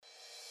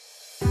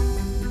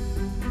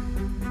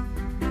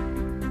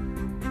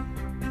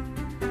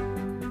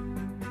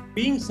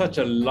Being such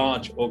a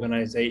large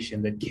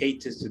organization that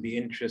caters to the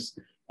interests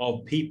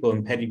of people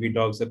and pedigree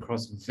dogs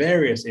across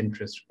various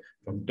interests,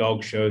 from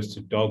dog shows to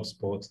dog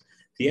sports,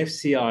 the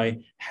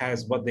FCI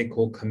has what they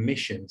call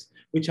commissions,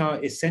 which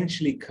are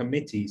essentially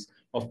committees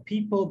of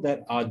people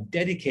that are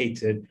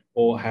dedicated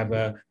or have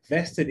a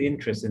vested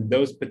interest in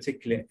those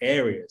particular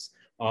areas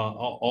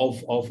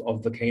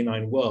of the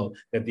canine world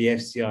that the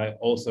FCI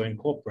also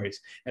incorporates.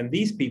 And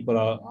these people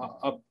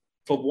are,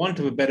 for want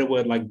of a better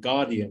word, like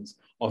guardians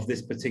of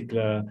this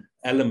particular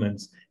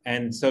elements.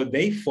 And so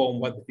they form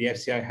what the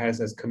FCI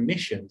has as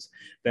commissions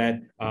that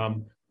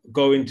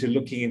go into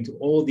looking into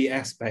all the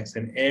aspects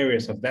and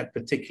areas of that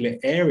particular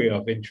area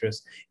of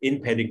interest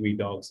in pedigree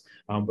dogs,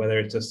 whether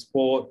it's a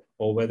sport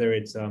or whether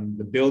it's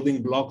the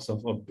building blocks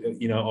of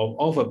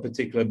a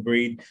particular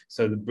breed.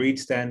 So the breed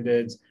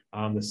standards,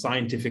 the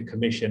scientific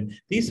commission,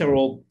 these are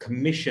all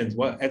commissions,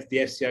 what the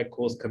FCI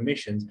calls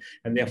commissions,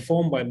 and they're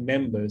formed by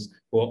members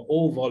who are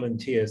all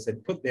volunteers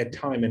that put their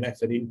time and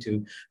effort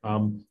into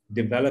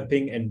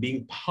developing and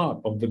being part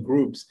of the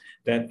groups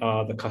that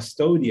are the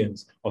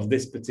custodians of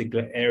this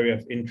particular area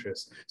of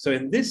interest. So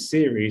in this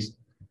series,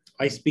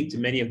 I speak to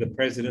many of the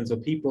presidents or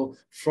people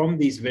from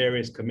these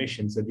various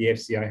commissions that the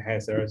FCI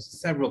has. There are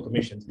several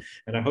commissions,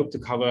 and I hope to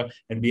cover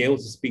and be able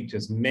to speak to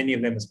as many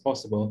of them as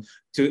possible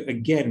to,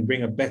 again,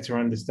 bring a better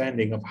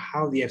understanding of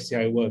how the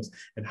FCI works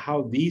and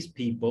how these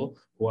people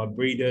who are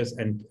breeders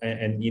and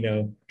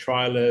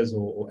trialers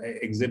or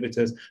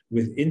exhibitors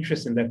with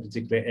interest in that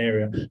particular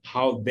area,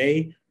 how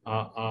they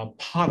are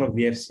part of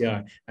the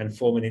FCI and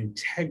form an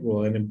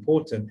integral and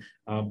important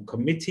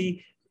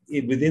committee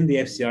within the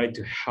FCI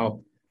to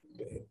help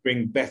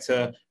bring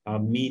better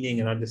meaning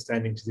and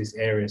understanding to this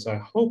area. So I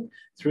hope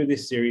through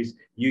this series,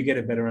 you get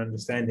a better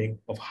understanding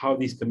of how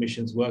these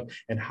commissions work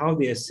and how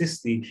they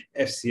assist the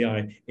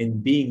FCI in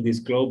being this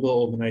global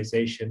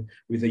organization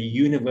with a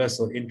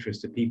universal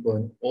interest to people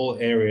in all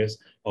areas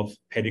of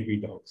pedigree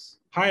dogs.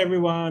 Hi,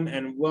 everyone,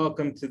 and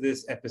welcome to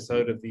this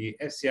episode of the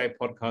FCI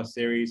podcast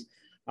series.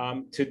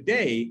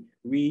 Today,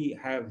 we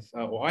have,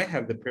 or I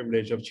have the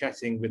privilege of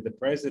chatting with the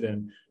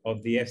president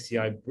of the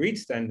FCI Breed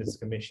Standards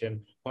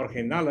Commission,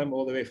 Jorge Nallem,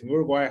 all the way from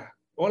Uruguay.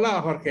 Hola,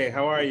 Jorge,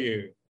 how are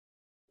you?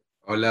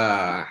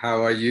 Hola,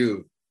 how are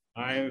you?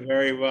 I am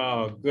very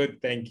well.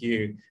 Good, thank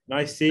you.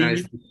 Nice seeing you.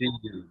 Nice to see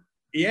you.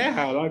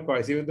 Yeah,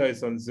 likewise, even though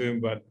it's on Zoom,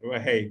 but well,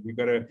 hey, we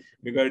gotta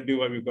do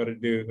what we've got to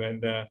do.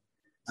 And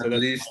so at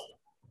least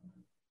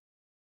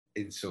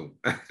in Zoom.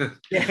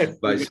 Yes.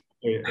 But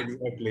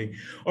exactly.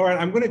 All right,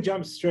 I'm going to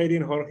jump straight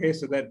in, Jorge,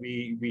 so that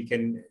we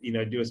can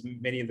do as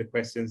many of the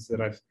questions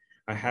that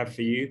I have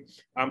for you.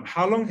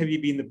 How long have you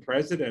been the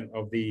president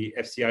of the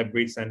FCI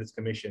Breed Standards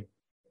Commission?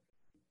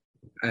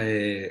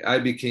 I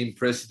became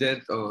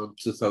president on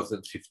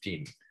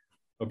 2015.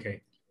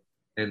 Okay.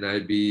 And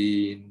I've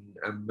been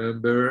a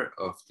member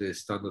of the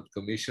Standard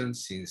Commission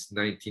since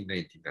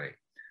 1999.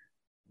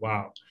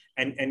 Wow.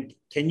 And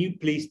can you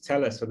please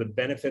tell us, for the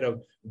benefit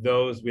of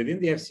those within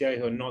the FCI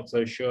who are not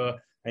so sure,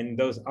 and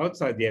those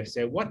outside the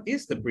FCI, what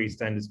is the Breed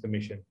Standards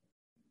Commission?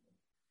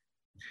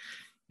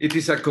 It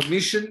is a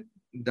commission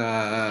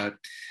that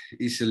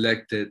is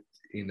elected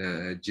in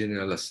a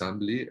General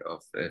Assembly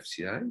of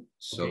FCI.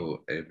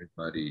 So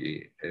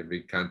okay.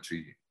 Every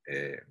country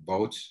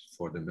votes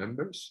for the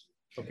members.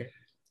 Okay.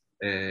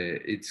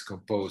 It's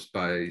composed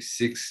by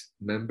 6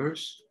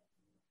 members.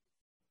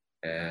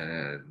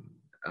 And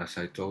as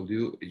I told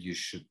you, you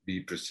should be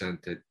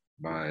presented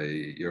by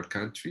your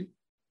country.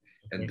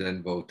 And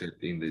then voted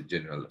in the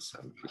General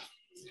Assembly.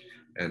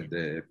 And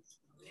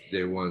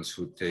the ones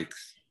who take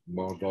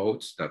more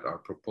votes that are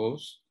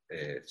proposed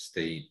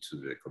stay into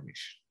the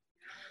commission.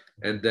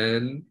 And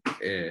then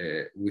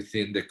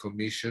within the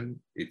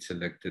commission, it's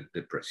elected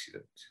the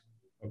president.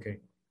 Okay.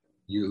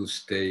 You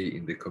stay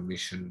in the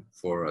commission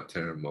for a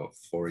term of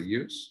 4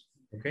 years.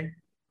 Okay.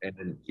 And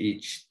then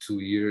each 2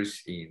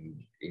 years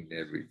in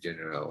every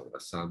General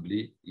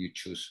Assembly, you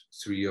choose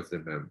 3 of the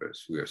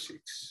members. We are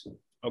 6.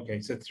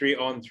 Okay, so 3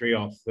 on, 3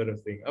 off, sort of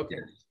thing. Okay,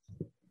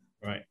 yes.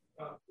 Right.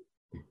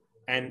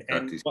 And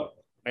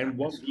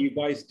what do you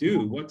guys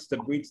do? What's the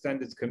Breed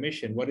Standards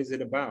Commission? What is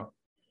it about?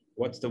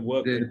 What's the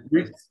work? The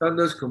Breed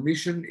Standards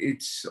Commission,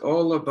 it's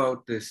all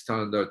about the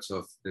standards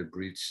of the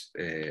breeds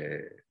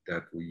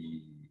that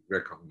we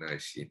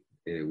recognize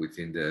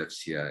within the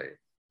FCI.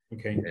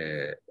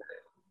 Okay.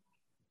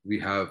 We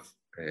have,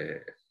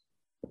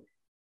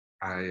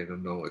 I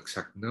don't know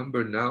exact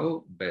number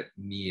now, but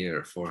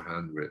near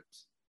 400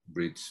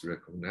 breeds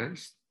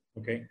recognized.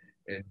 Okay.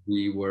 And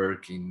we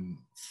work in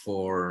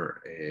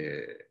 4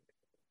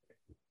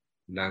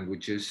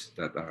 languages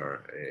that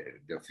are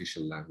the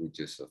official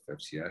languages of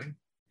FCI.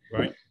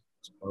 Right.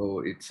 So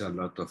it's a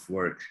lot of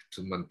work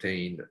to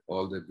maintain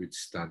all the breed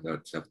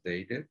standards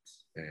updated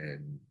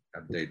and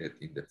updated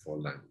in the 4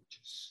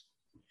 languages.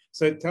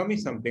 So tell me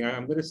something,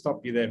 I'm going to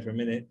stop you there for a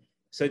minute.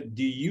 So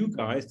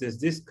does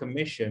this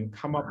commission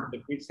come up with the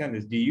breed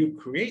standards? Do you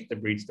create the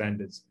breed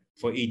standards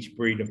for each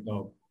breed of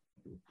dog?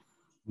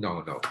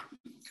 No.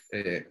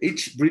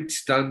 Each breed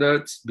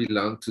standards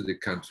belong to the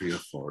country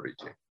of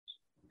origin.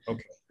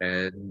 Okay.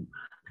 And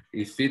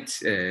if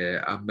it's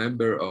a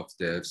member of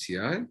the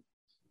FCI,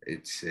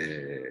 it's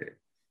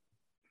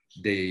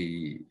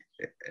they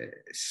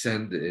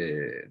send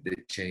the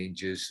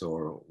changes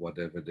or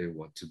whatever they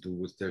want to do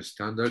with their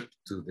standard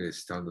to the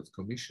Standards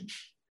Commission.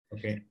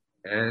 Okay.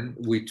 And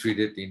we treat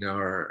it in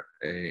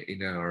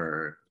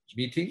our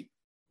meeting,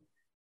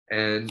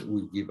 and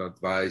we give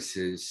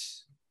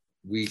advices.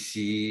 We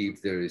see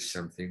if there is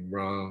something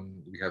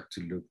wrong. We have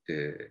to look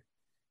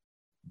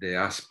the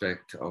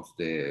aspect of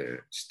the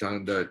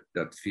standard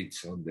that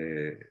fits on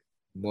the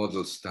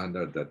model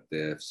standard that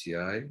the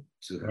FCI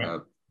to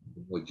have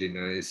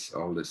homogenize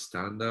all the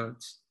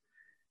standards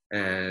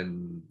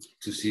and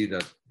to see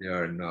that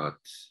there are not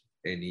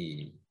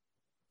any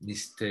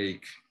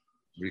mistake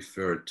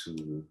referred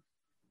to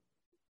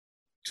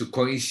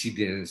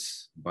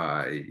coincidence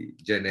by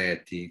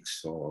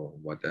genetics or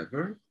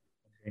whatever.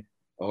 Okay.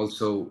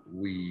 Also,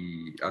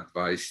 we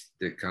advise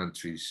the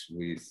countries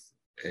with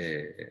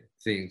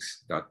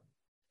things that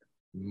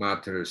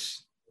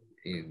matters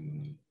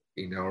in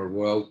our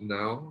world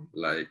now,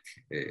 like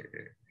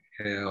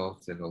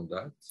health and all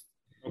that,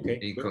 okay,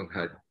 in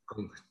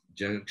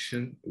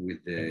conjunction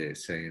with the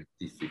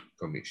Scientific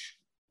Commission.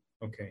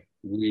 Okay.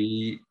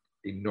 We,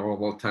 in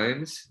normal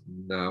times,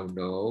 now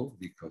know,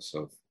 because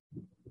of,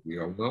 we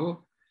all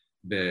know,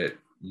 that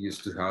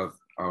used to have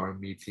our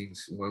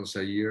meetings once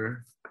a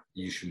year,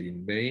 usually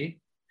in May,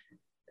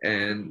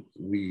 and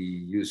we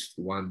used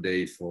one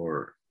day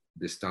for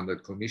the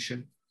Standard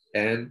Commission,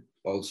 and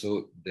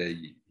also they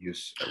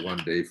use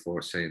one day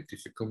for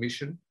Scientific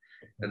Commission,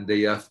 and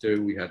day after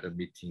we had a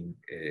meeting,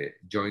 a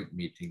joint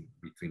meeting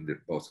between the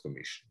both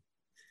commissions.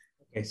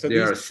 Okay, so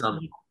there are some.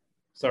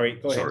 Sorry,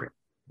 go ahead. Sorry.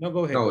 No,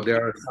 go ahead. No,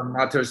 there are some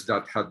matters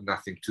that had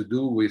nothing to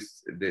do with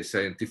the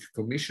Scientific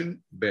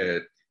Commission,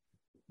 but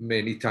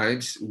many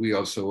times we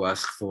also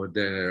ask for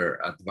their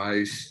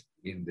advice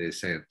in the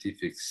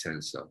scientific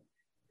sense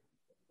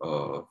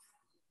of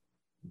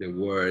the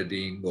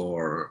wording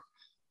or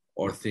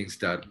things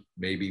that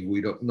maybe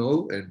we don't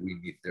know and we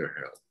need their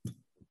help.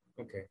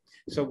 Okay,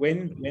 so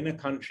when a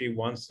country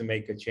wants to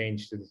make a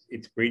change to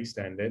its breed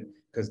standard,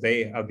 because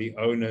they are the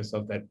owners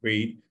of that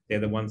breed, they're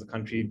the ones, the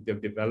country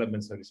of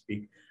development, so to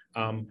speak,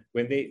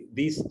 when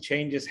these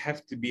changes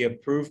have to be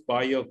approved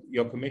by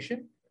your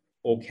commission,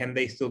 or can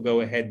they still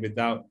go ahead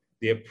without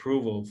the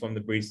approval from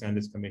the Breed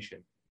Standards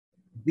Commission?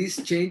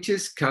 These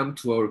changes come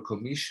to our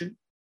commission,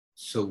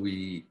 so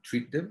we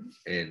treat them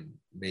and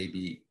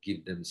maybe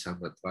give them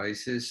some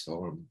advices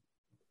or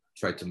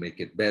try to make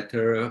it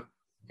better. Okay.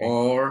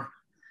 Or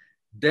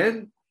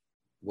then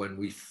when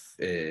we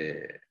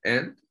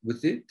end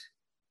with it,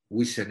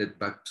 we send it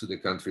back to the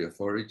country of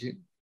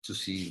origin to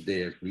see if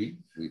they agree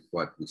with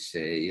what we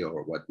say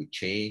or what we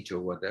change or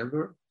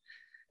whatever.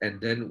 And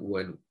then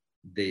when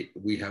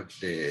we have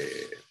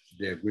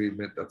the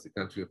agreement of the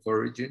country of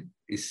origin,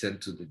 is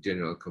sent to the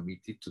General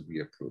Committee to be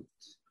approved.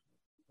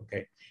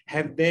 Okay.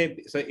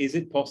 So is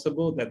it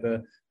possible that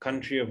the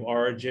country of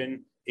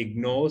origin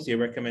ignores your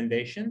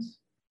recommendations?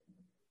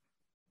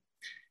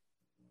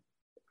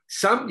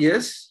 Some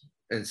yes,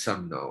 and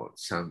some no.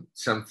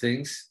 Some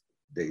things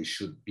they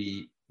should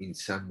be in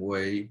some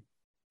way,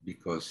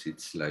 because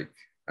it's like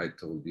I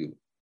told you,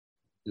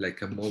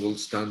 like a model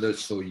standard,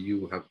 so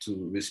you have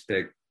to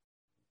respect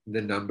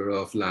the number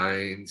of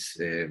lines.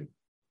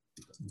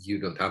 You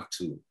don't have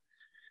to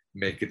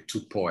make it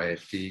too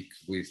poetic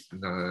with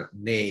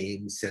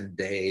names and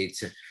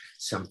dates,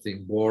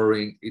 something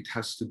boring. It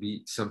has to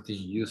be something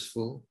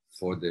useful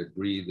for the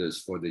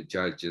breeders, for the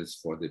judges,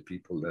 for the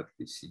people that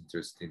is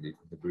interested in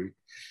the breed.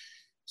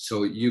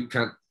 So you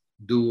can't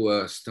do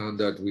a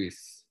standard with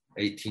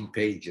 18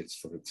 pages,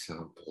 for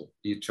example.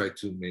 You try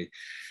to make,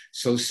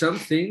 so some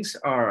things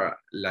are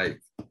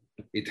like,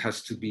 it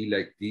has to be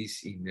like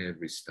this in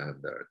every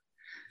standard.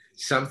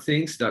 Some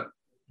things that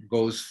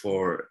goes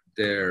for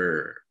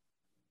their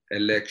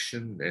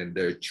election and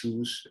their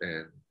choose,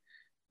 and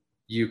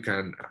you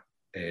can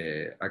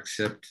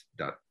accept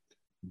that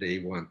they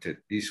want it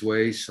this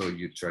way, so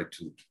you try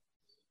to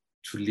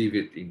leave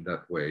it in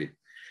that way.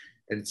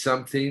 And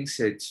some things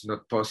it's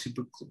not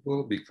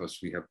possible because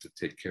we have to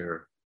take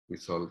care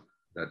with all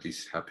that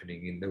is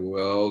happening in the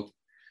world.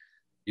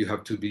 You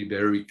have to be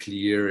very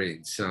clear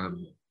in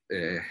some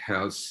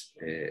health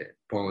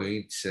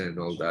points and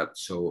all that.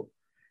 So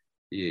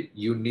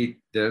you need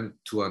them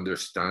to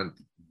understand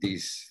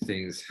these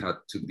things had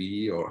to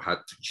be or had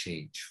to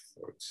change,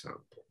 for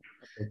example.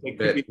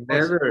 But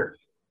never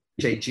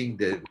changing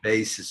the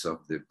basis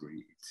of the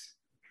breed.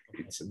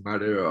 It's a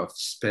matter of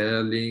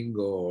spelling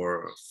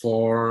or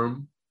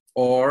form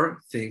or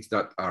things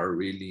that are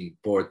really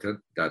important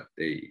that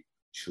they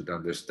should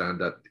understand,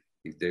 that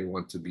if they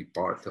want to be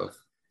part of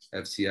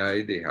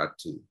FCI, they had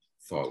to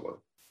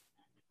follow.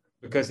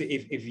 Because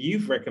if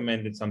you've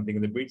recommended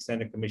something, the Breed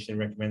Standards Commission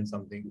recommends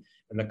something,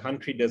 and the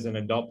country doesn't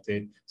adopt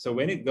it, so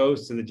when it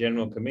goes to the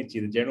General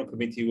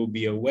Committee will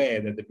be aware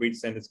that the Breed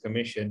Standards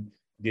Commission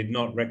did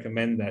not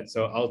recommend that.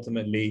 So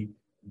ultimately,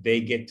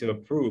 they get to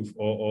approve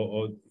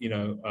or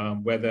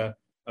whether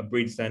a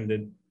breed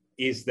standard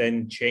is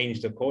then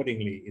changed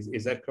accordingly.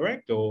 Is that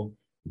correct? Or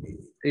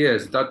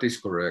yes, that is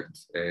correct.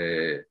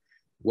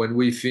 When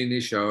we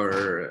finish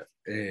our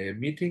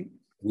meeting,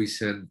 we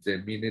send the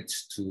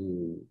minutes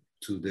to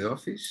the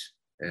office,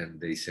 and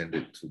they send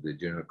it to the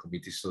general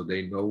committee so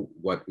they know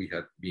what we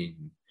had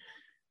been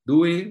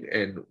doing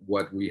and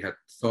what we had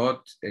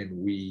thought, and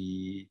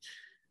we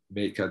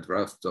make a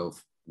draft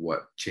of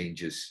what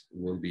changes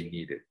will be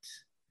needed.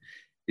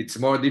 It's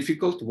more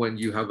difficult when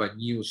you have a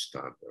new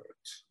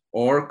standard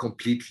or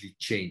completely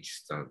changed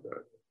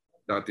standard.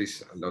 That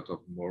is a lot of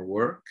more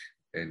work,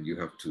 and you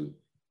have to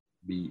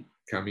be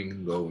coming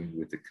and going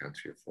with the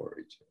country of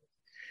origin.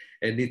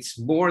 And it's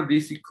more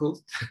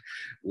difficult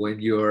when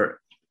you're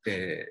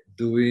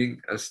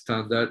doing a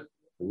standard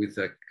with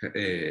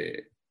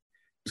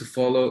to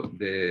follow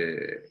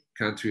the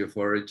country of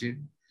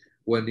origin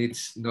when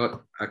it's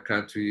not a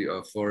country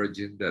of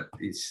origin that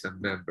is a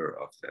member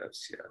of the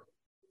FCI.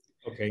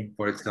 okay,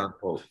 For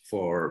example,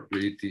 for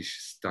British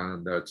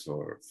standards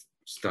or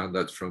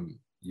standards from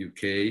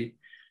UK,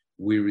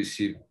 we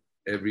receive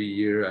every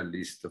year a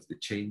list of the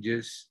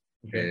changes,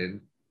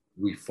 and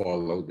we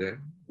follow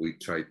them. We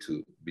try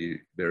to be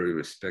very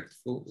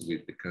respectful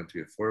with the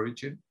country of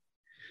origin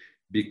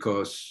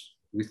because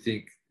we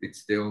think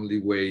it's the only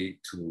way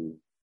to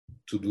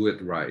do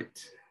it right.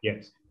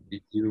 yes,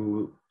 If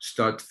you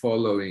start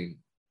following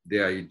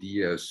the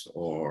ideas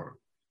or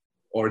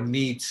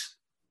needs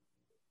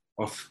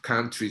of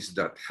countries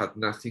that had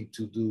nothing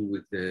to do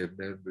with the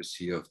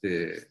membership of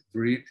the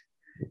breed,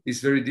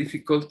 it's very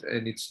difficult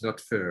and it's not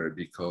fair,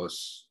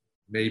 because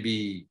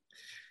maybe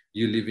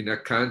you live in a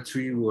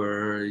country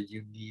where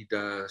you need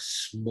a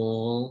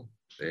small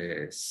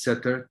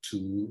setter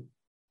to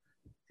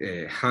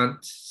hunt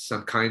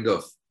some kind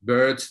of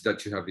birds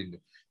that you have in,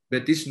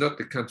 but it's not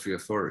the country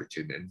of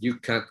origin, and you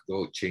can't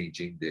go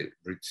changing the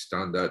breed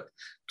standard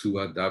to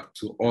adapt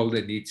to all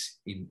the needs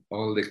in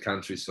all the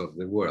countries of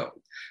the world.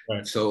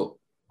 right. So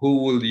who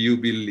will you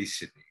be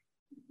listening?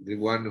 The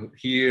one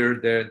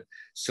here, then.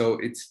 So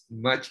it's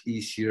much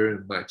easier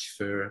and much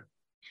fairer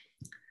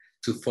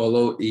to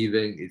follow,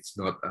 even it's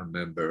not a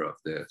member of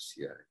the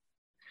FCI.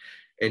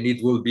 And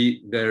it will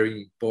be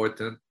very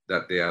important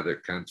that the other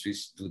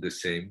countries do the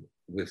same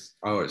with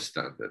our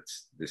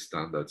standards, the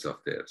standards of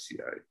the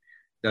FCI.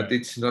 That right.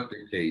 It's not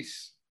the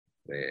case.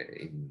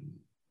 In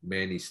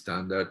many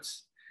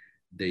standards,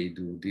 they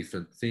do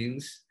different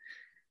things,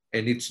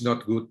 and it's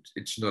not good.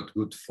 It's not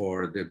good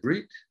for the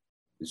breed.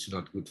 It's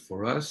not good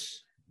for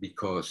us,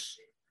 because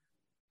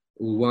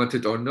we want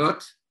it or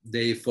not,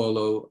 they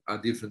follow a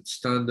different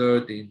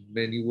standard in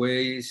many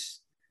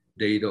ways.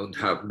 They don't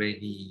have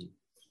many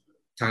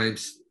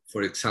times,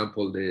 for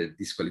example, the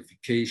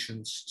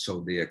disqualifications,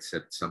 so they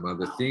accept some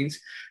other things.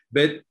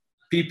 But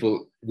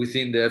people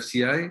within the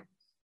FCI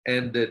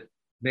and that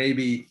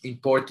maybe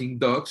importing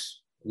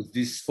dogs with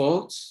these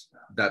faults,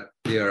 that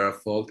they are a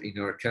fault in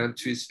our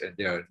countries and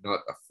they are not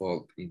a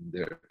fault in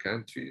their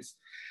countries.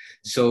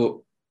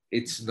 So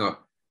it's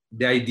not,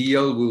 the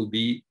ideal will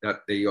be that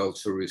they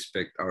also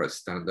respect our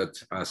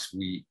standards as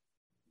we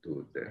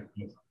do there.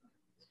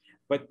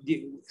 But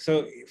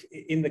so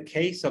in the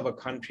case of a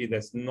country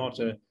that's not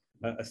a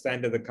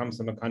standard that comes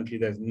from a country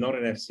that's not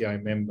an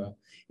FCI member,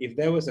 if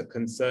there was a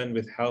concern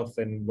with health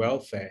and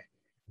welfare,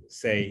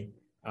 say,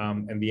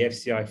 and the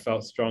FCI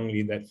felt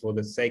strongly that for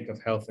the sake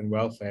of health and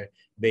welfare,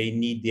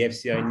 the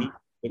FCI need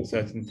to put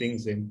certain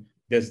things in,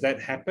 does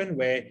that happen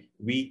where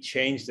we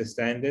change the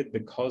standard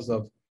because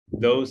of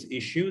those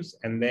issues,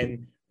 and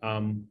then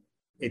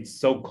it's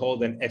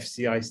so-called an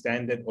FCI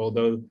standard,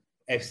 although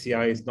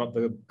FCI is not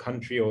the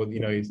country, or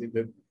is it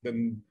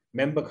the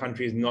member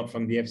country is not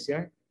from the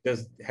FCI?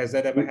 Has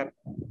that ever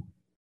happened?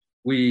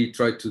 We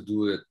try to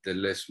do it the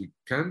less we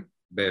can,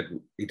 but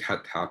it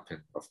had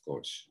happened, of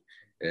course,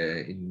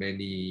 in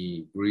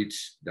many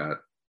breeds that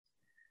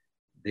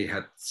they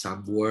had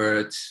some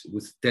words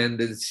with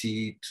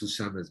tendency to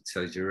some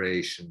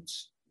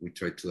exaggerations. We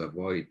try to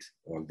avoid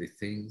all the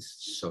things,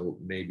 so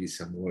maybe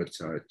some words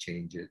are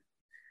changed,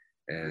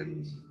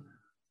 and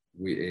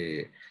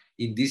we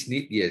in this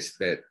need, yes,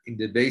 but in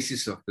the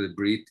basis of the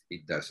breed,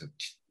 it doesn't.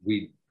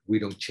 We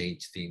don't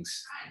change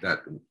things that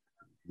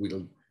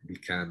will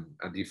become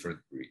a different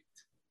breed.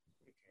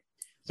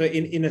 So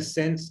in a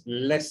sense,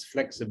 less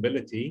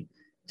flexibility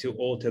to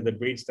alter the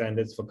breed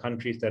standards for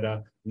countries that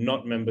are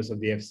not members of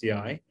the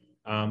FCI,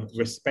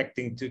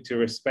 respecting to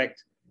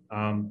respect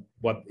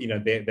what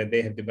that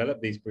they have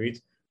developed these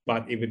breeds,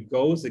 but if it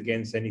goes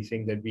against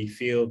anything that we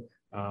feel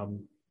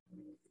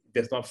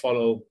does not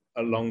follow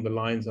along the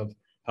lines of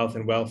health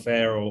and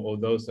welfare, or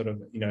those sort of,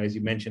 as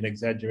you mentioned,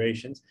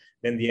 exaggerations,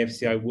 then the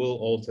FCI will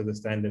alter the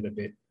standard a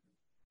bit.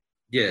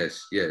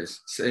 Yes,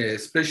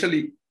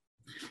 especially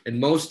and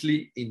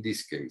mostly in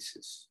these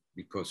cases,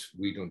 because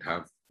we don't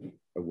have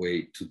a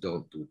way to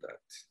don't do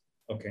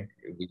that. Okay.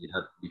 We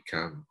have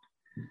become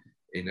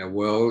in a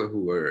world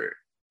where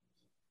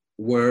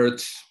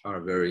words are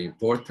very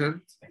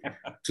important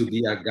to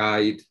be a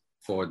guide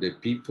for the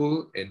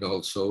people, and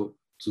also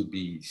to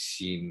be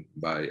seen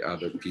by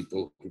other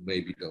people who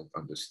maybe don't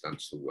understand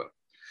so well.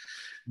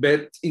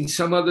 But in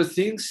some other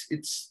things,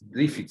 it's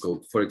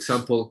difficult. For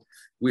example,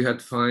 we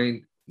had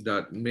find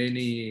that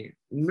many,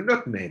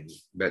 not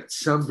many, but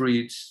some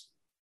breeds,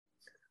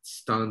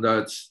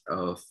 standards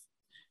of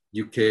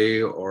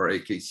UK or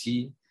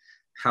AKC,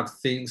 have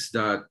things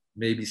that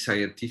maybe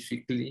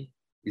scientifically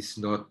is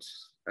not,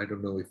 I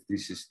don't know if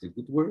this is the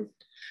good word,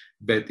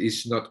 but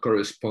it's not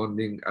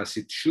corresponding as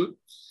it should.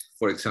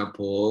 For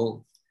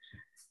example,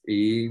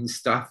 in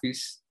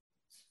Staffies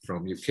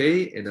from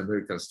UK and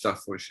American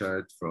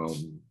Staffordshire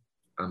from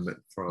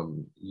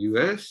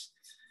US,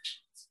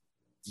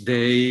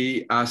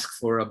 they ask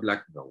for a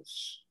black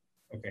nose.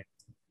 Okay.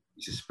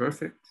 Which is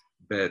perfect,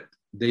 but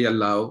they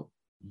allow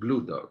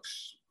blue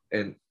dogs,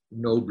 and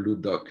no blue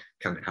dog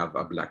can have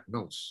a black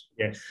nose.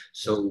 Yes.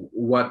 So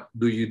what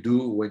do you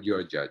do when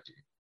you're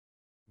judging?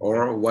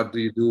 Or what do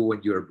you do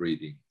when you're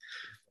breeding?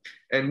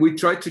 And we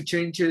tried to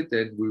change it,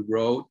 and we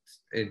wrote,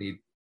 and it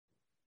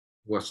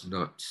was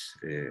not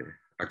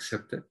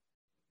accepted.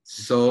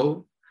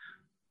 So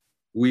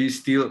we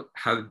still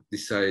have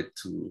decided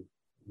to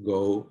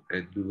go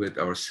and do it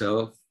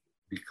ourselves,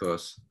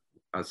 because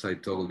as I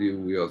told you,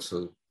 we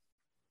also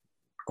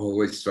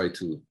always try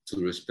to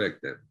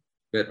respect them.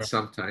 But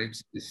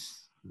sometimes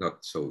it's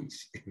not so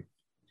easy.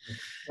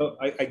 So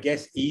I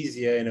guess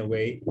easier in a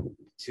way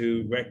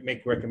to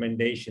make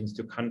recommendations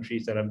to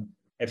countries that are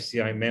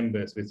FCI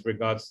members with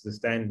regards to the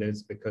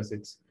standards, because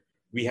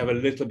we have a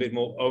little bit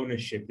more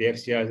ownership. The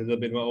FCI has a little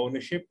bit more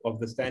ownership of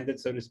the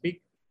standards, so to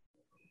speak.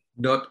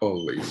 Not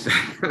always.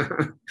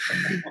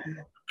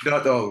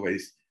 Not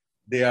always.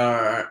 There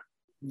are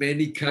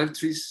many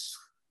countries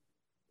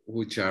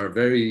which are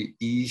very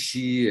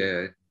easy,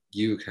 and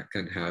you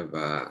can have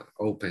an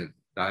open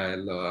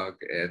dialogue,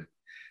 and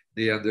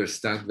they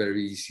understand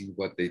very easy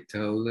what they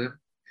tell them.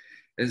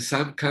 And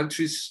some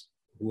countries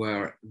who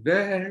are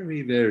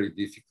very, very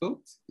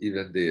difficult,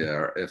 even they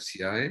are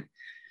FCI,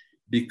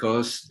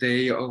 because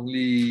they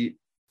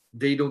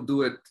don't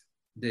do it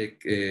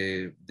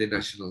the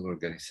national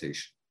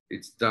organization.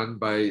 It's done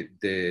by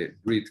the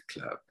breed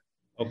club.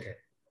 Okay.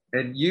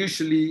 And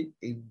usually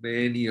in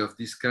many of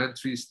these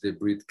countries, the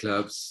breed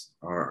clubs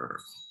are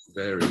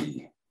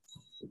very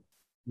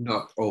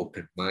not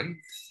open-minded.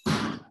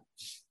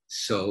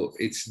 So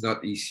it's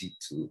not easy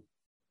to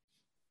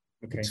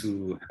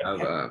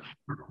have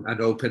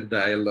an open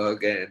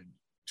dialogue and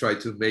try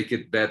to make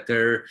it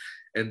better.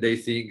 And they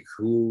think,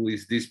 who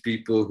is these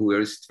people who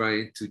are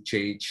trying to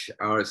change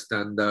our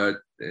standard?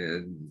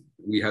 And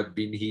we have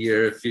been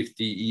here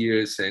 50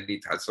 years and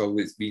it has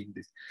always been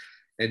this.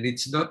 And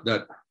it's not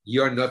that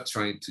you're not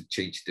trying to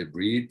change the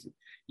breed.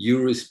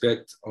 You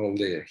respect all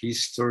the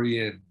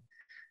history,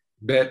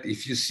 but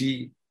if you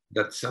see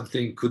that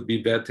something could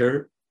be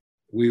better,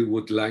 we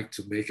would like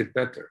to make it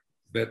better.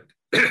 But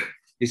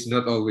it's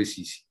not always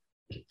easy.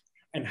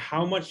 And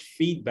how much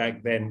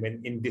feedback then,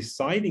 when in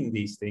deciding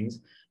these things,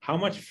 how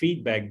much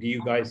feedback do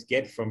you guys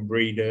get from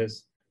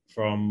breeders,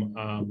 from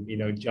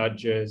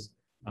judges,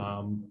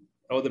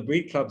 or the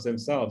breed clubs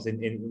themselves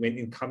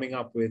in coming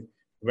up with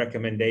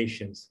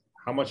recommendations?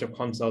 How much of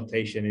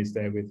consultation is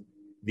there with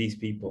these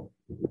people?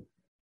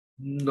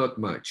 Not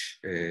much.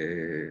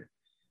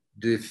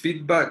 The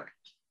feedback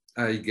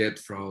I get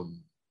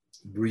from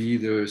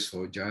breeders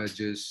or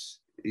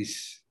judges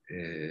is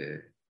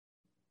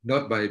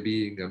not by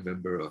being a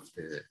member of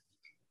the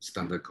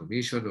Standard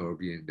Commission or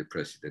being the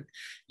president.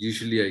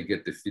 Usually I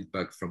get the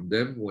feedback from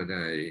them when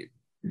I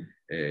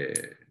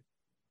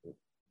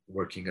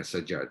working as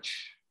a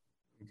judge.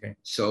 Okay.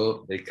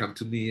 So they come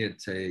to me and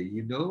say,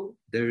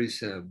 there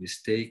is a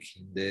mistake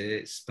in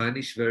the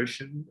Spanish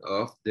version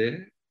of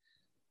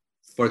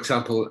for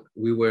example,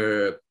 we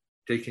were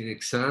taking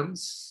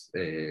exams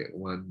 2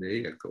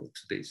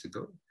 days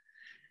ago.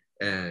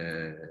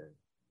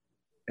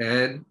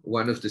 And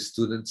one of the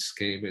students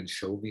came and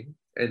showed me,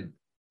 and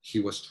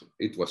it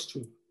was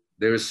true.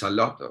 There's a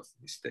lot of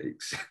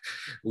mistakes.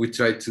 We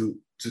try to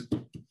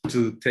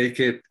take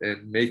it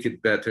and make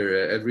it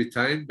better every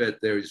time, but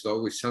there is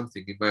always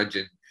something.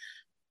 Imagine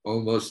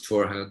almost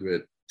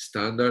 400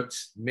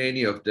 standards,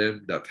 many of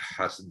them that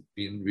hasn't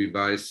been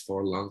revised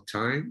for a long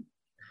time,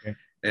 okay,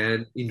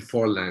 and in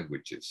 4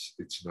 languages.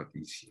 It's not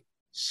easy.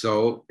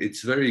 So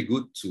it's very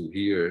good to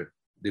hear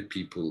the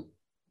people.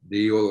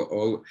 They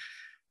all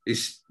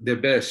is the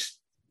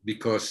best,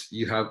 because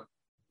you have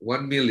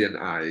 1 million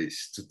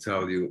eyes to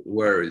tell you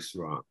where is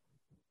wrong.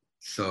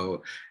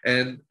 So,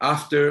 and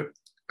after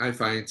I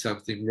find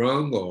something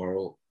wrong,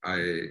 or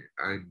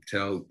I'm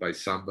told by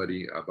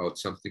somebody about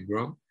something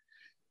wrong,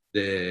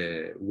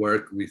 the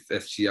work with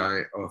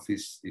FCI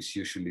office is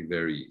usually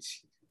very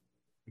easy.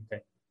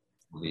 Okay.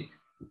 Me.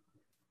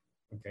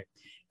 Okay.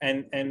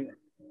 And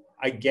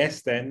I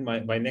guess then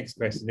my next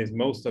question is,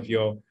 most of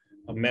your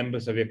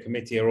members of your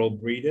committee are all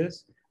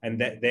breeders, and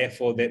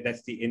therefore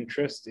that's the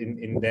interest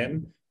in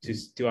them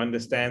to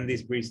understand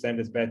these breed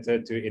standards better,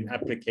 in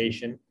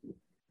application,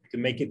 to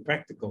make it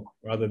practical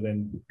rather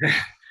than...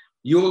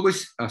 You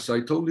always, as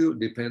I told you,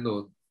 depend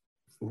on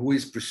who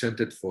is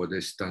presented for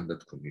the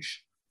Standard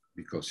Commission,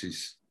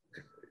 because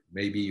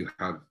maybe you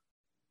have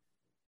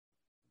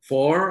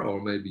 4,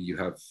 or maybe you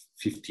have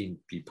 15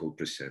 people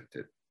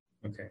presented.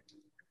 Okay.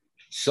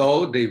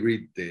 So they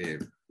read the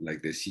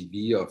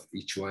CV of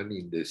each one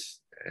in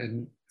this,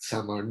 and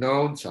some are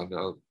known,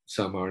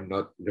 some are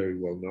not very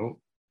well known.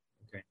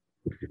 Okay.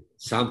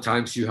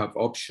 Sometimes you have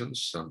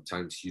options,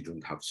 sometimes you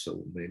don't have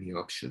so many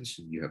options,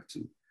 and you have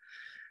to.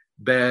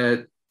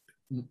 But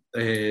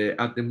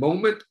at the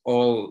moment,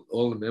 all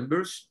the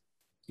members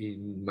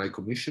in my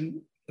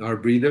commission are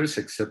breeders,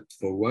 except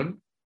for one.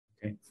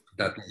 Okay.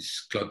 That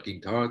is Claude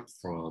Guintard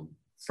from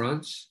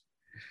France,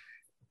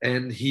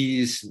 and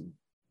he is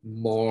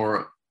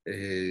more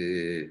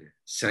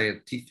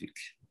scientific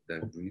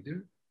than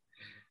breeder.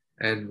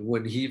 And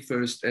when he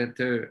first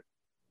entered,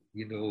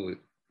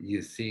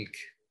 you think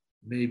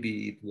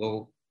maybe it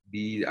won't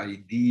be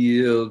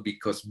ideal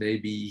because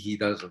maybe he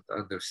doesn't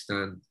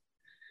understand,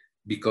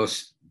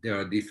 because there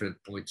are different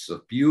points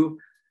of view.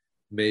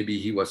 Maybe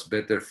he was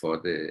better for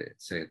the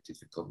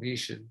scientific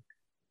commission,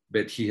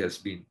 but he has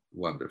been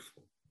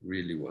wonderful,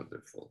 really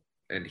wonderful.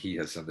 And he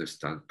has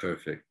understand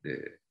perfect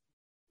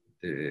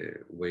the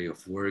way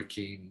of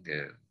working,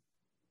 and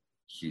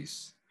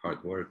he's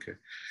hard worker.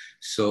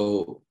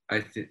 So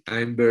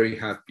I'm very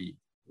happy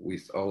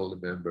with all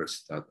the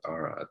members that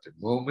are at the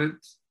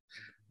moment,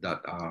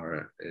 that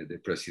are the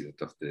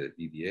president of the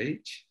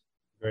DDH,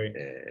 Great.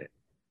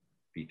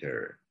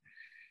 Peter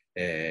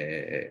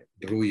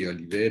Rui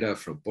Oliveira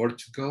from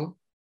Portugal,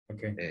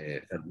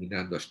 Okay.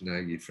 Ferdinando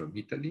Schnaghi from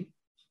Italy,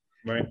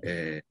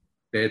 Right.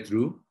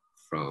 Pedro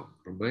from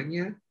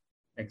Romania,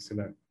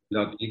 Excellent.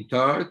 Claude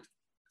Guintard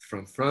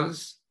from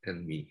France,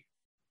 and me.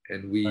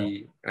 And we,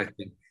 Right. I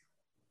think,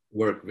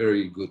 work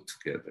very good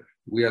together.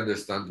 We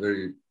understand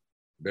very,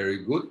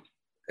 very good,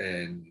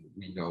 and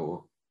we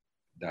know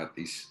that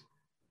is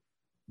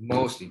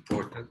most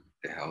important,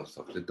 the health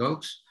of the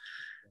dogs,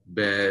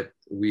 but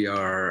we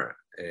are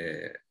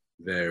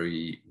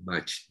very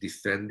much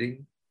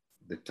defending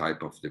the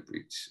type of the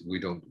breeds. We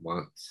don't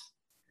want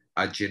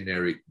a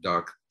generic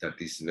dog that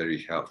is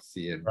very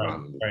healthy and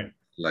run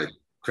like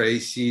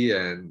crazy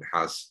and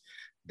has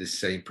the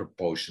same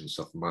proportions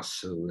of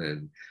muscle,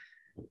 and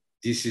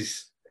this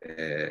is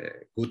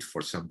good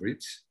for some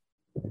breeds.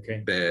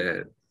 Okay.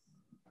 But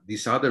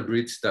these other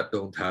breeds that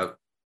don't have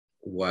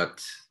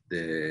what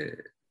the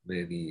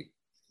many,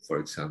 for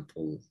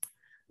example,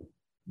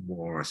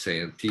 more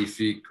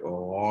scientific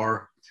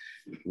or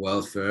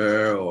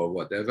welfare or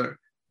whatever,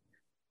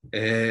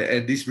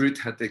 and this breed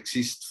had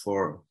existed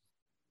for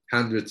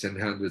hundreds and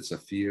hundreds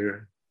of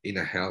years in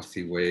a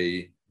healthy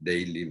way.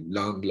 They live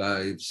long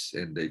lives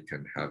and they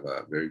can have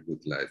a very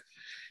good life.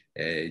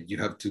 You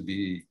have to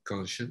be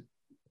conscious,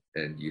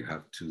 and you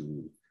have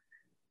to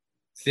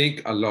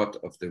think a lot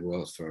of the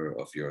welfare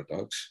of your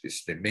dogs.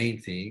 It's the main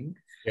thing.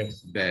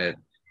 Yes. But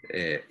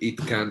it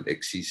can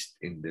exist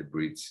in the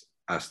breeds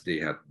as they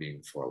have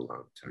been for a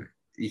long time.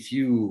 If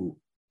you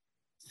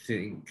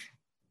think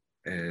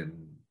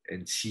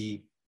and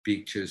see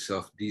pictures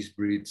of these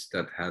breeds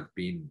that have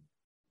been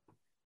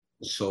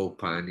so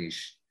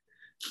punished,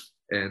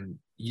 and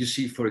you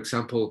see, for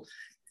example,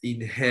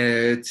 in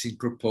heads, in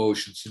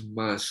proportions, in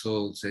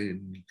muscles,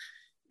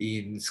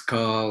 in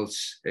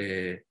skulls,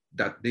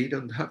 that they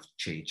don't have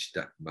changed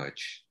that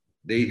much.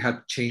 They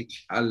have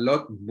changed a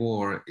lot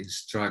more in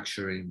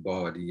structure, in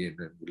body, in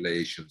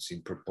angulations,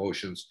 in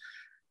proportions,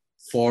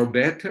 for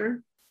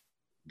better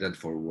than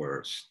for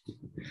worse.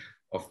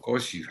 Of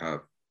course, you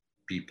have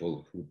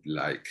people who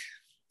like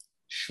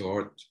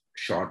shorter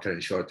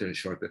and shorter and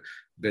shorter,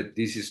 but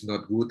this is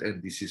not good,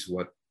 and this is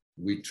what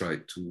we try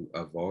to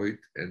avoid,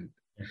 and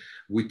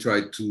we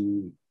try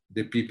to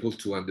the people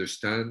to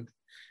understand,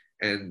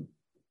 and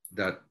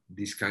that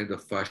this kind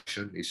of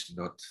fashion is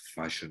not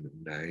fashion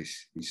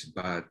nice, it's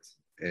bad,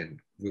 and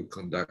will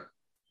conduct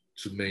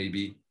to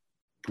maybe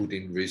put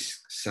in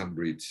risk some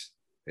breeds.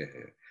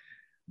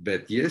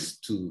 But yes,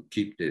 to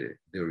keep the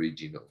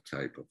original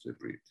type of the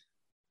breed.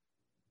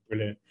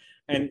 Brilliant.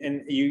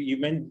 And you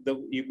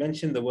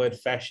mentioned the word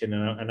fashion,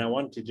 and I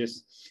want to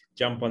just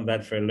jump on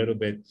that for a little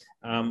bit.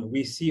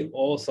 We see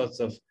all sorts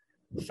of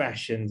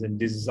fashions and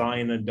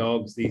designer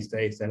dogs these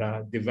days that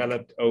are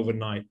developed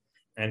overnight,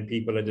 and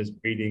people are just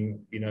breeding,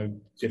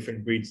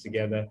 different breeds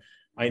together.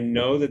 I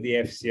know that the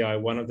FCI,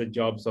 one of the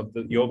jobs of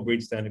your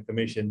Breed Standard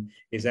Commission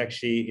is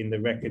actually in the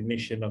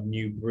recognition of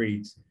new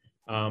breeds.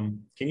 Can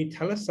you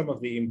tell us some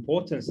of the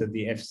importance that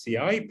the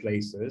FCI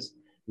places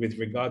with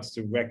regards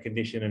to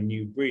recognition of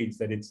new breeds,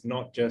 that it's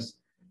not just,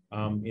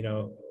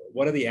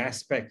 what are the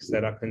aspects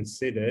that are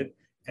considered?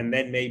 And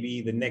then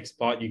maybe the next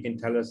part, you can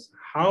tell us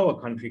how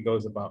a country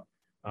goes about,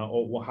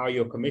 or how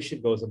your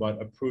commission goes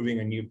about approving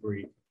a new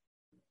breed.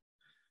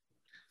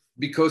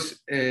 Because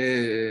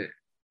I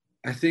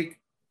think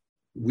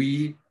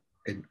we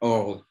and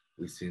all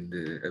within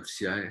the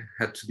FCI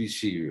had to be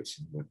serious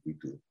in what we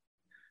do.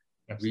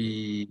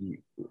 Absolutely.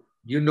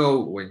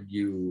 When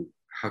you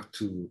have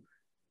to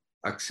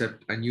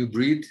accept a new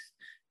breed,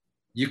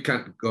 you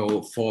can't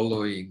go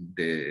following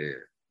the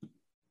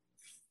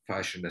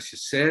fashion, as you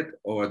said,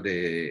 or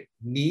the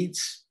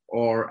needs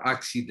or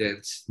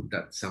accidents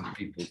that some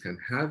people can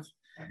have.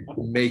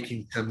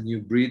 making some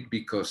new breed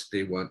because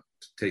they want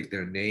to take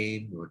their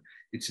name. Or,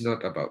 it's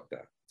not about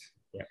that.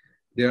 Yeah.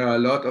 There are a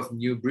lot of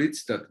new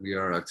breeds that we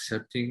are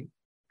accepting,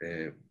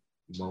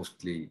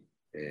 mostly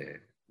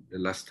the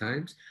last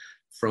times,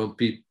 from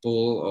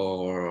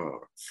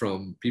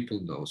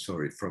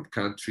from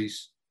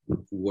countries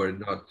who were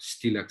not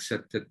still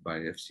accepted by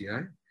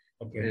FCI.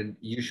 Okay. And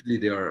usually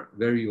they are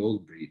very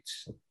old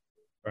breeds.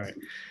 Right.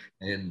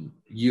 And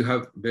you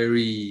have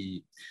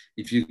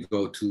if you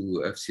go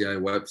to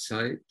FCI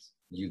website,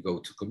 you go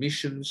to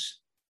commissions,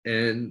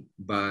 and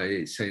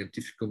by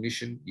scientific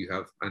commission, you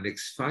have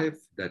Annex 5,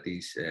 that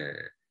is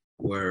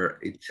where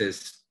it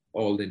says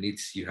all the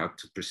needs you have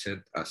to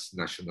present as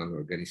national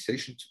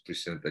organization to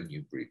present a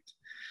new breed.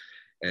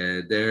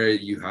 There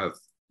you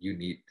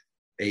need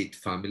 8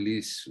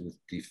 families with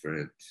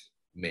different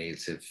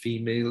males and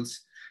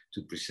females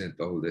to present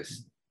all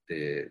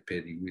the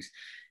pedigrees.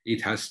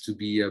 It has to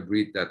be a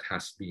breed that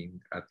has been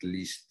at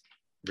least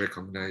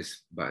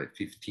recognized by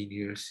 15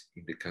 years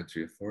in the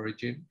country of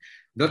origin.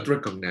 Not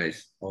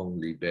recognized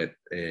only, but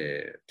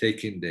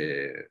taking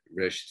the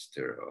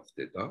register of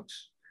the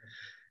dogs.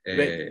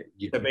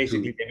 So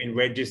basically, they've been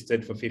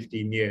registered for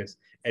 15 years,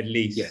 at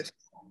least. Yes,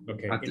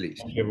 okay. At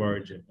least. Country of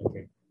origin.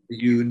 Okay.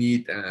 You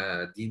need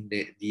a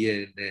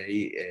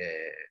DNA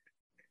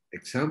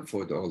exam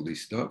for all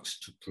these dogs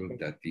to prove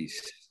that this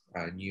is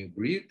a new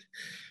breed.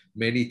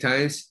 Many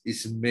times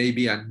it's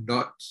maybe a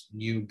not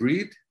new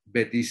breed,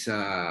 but it's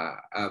a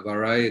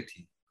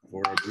variety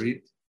for a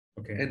breed.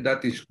 Okay. And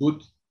that is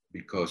good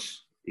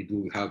because it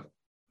will have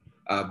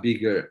a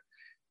bigger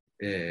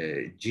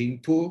gene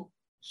pool,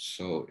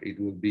 so it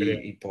will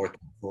be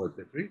important for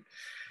the breed.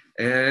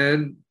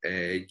 And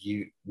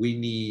we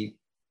need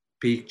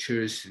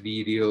pictures,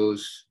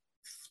 videos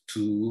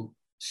to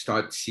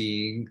start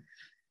seeing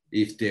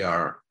if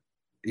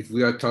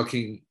we are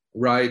talking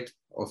right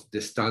of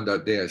the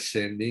standard they are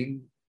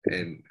sending,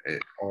 and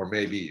or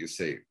maybe you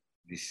say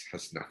this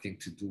has nothing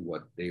to do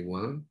what they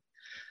want.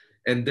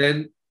 And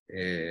then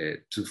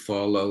to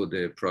follow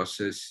the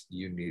process,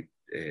 you need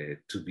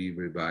to be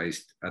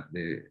revised at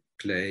the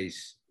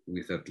place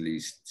with at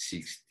least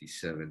 60,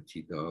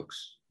 70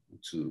 dogs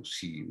to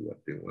see what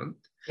they want.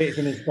 It's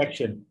an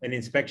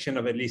inspection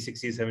of at least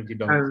 60, 70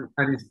 dogs.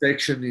 An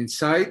inspection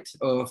inside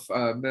of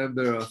a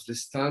member of the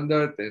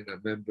standard and a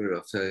member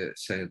of the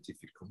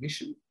scientific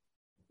commission.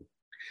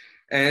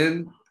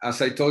 And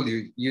as I told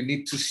you, you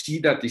need to see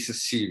that it's a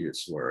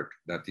serious work,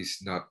 that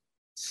is not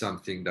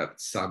something that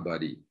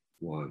somebody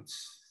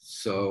wants.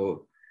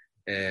 So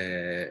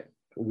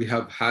we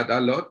have had a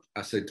lot,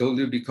 as I told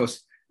you,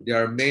 because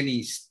there are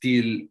many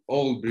still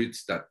old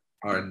breeds that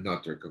are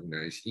not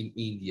recognized in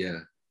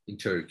India, in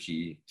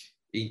Turkey,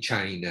 in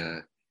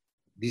China.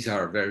 These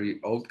are very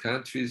old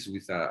countries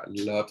with a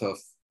lot of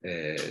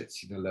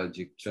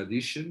sinologic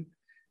tradition,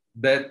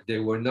 but they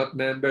were not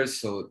members,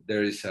 so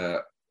there is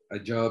a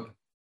job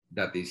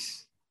that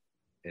is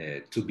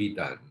to be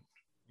done.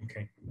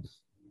 Okay.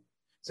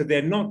 So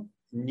they're not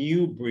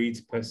new breeds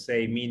per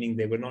se, meaning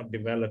they were not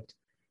developed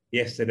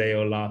yesterday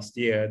or last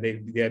year.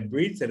 They're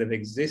breeds that have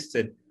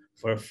existed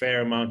for a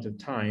fair amount of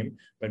time,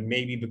 but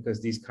maybe because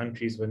these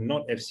countries were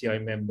not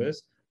FCI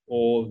members,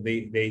 or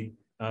the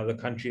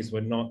countries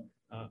were not,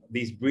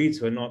 these breeds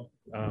were not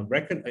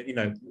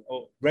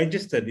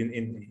registered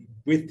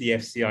with the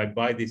FCI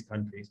by these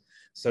countries.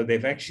 So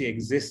they've actually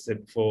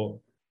existed for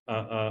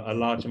a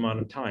large amount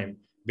of time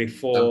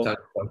before. Sometimes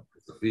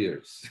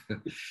years.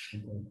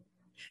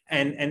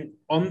 And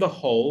on the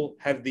whole,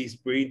 have these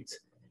breeds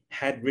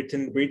had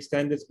written breed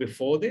standards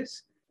before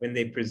this when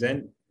they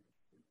present?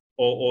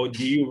 Or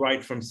do you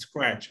write from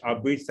scratch? Are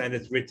breed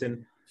standards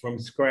written from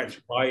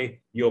scratch by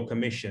your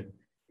commission,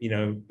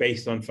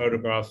 based on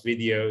photographs,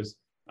 videos,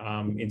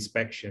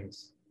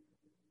 inspections?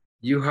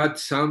 You had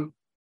some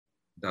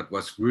that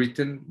was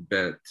written,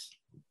 but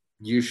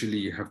usually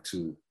you have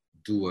to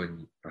do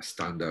a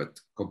standard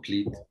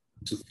complete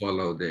to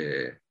follow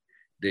the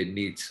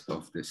needs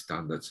of the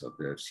standards of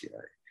the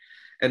FCI.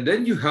 And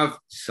then you have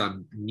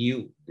some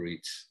new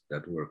breeds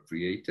that were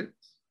created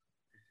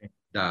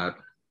that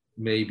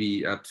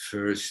maybe at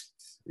first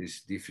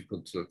is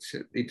difficult to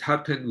accept. It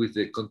happened with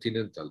the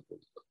Continental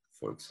Bulldog,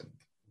 for example.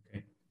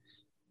 Okay.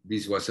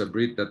 This was a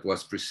breed that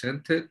was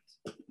presented,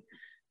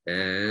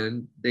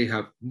 and they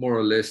have more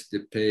or less the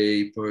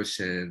papers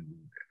and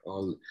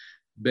all,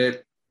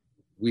 but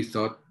we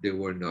thought they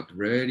were not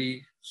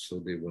ready, so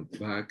they went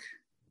back,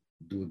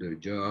 do their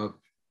job,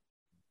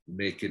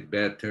 make it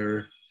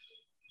better,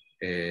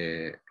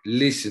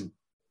 listen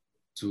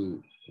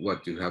to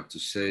what you have to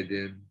say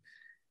then.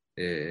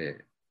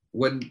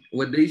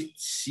 When they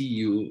see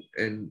you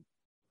and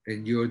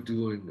you're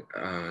doing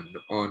an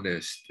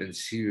honest and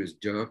serious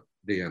job,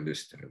 they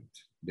understand.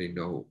 They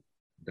know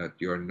that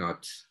you're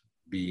not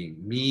being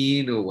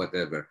mean or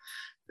whatever.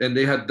 And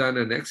they had done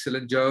an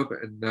excellent job,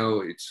 and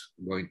now it's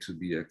going to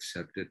be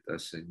accepted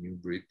as a new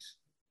breed.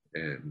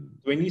 And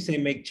when you say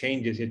make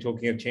changes, you're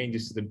talking of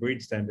changes to the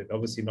breed standard,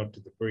 obviously not to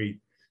the breed,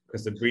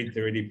 because the breed's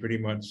already pretty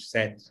much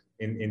set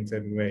in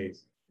certain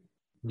ways.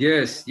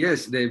 Yes,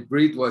 yes, the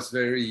breed was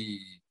very,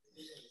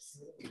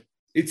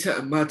 it's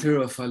a matter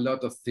of a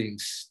lot of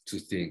things to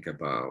think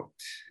about.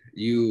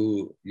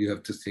 You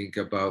have to think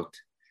about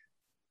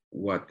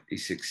what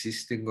is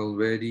existing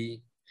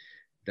already,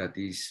 that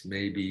is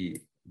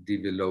maybe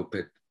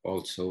developed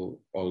also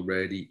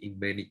already in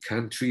many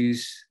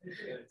countries,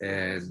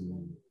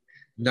 and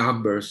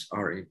numbers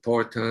are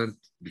important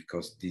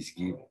because these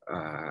give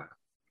a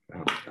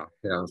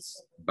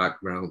health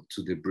background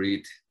to the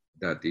breed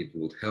that it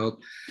will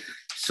help.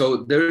 So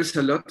there's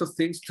a lot of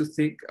things to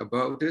think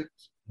about it,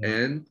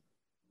 and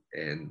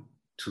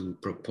to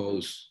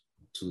propose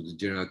to the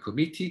General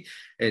Committee.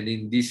 And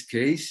in this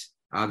case,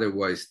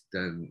 otherwise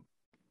than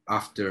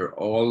after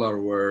all our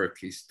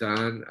work is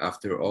done,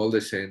 after all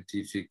the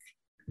scientific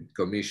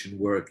commission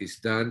work is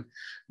done,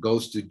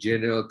 goes to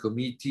General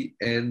Committee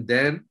and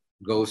then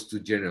goes to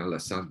General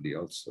Assembly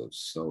also.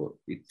 So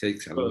it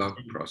takes a long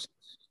process.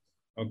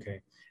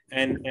 Okay.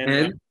 And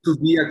to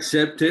be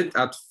accepted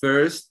at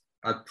first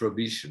at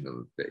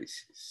provisional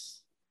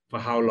basis. For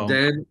how long?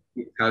 Then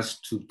it has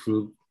to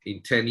prove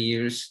in 10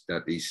 years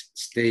that is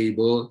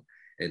stable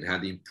and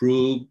had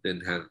improved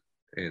and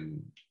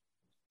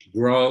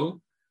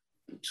grow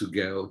to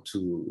go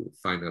to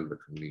final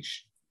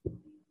recognition.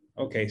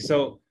 Okay,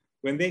 so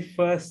when they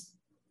first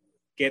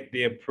get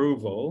the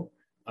approval,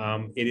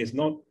 it is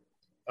not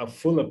a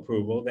full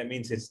approval. That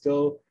means it's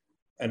still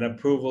an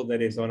approval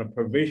that is on a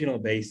provisional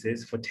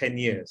basis for 10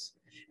 years.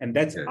 And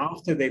that's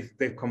after they've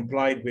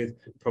complied with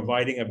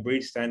providing a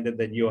breed standard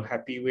that you're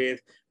happy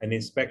with, an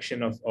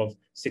inspection of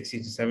 60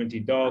 to 70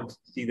 dogs,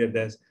 see that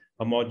there's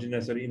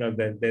homogeneous, or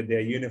that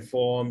they're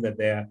uniform, that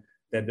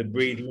the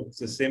breed looks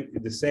the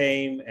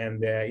same, and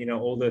they're,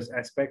 all those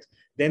aspects.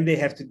 Then they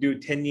have to do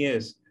 10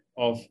 years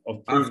of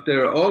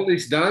after all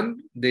is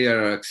done, they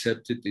are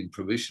accepted in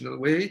provisional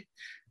way.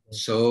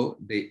 So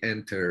they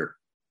enter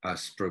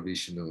as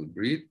provisional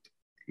breed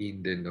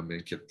in the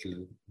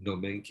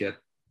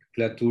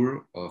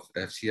nomenclature of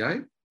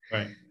FCI.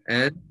 Right.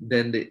 And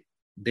then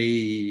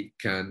they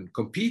can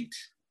compete.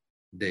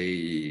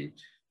 They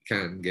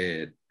can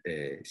get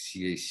a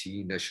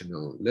CAC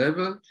national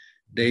level.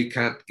 They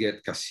can't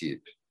get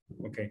CACIB.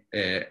 Okay.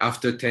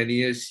 After 10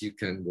 years, you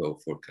can go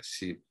for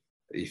CACIB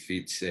if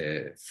it's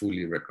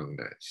fully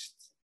recognized.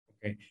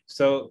 Okay,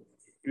 so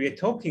we're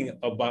talking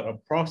about a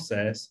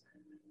process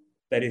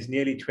that is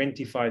nearly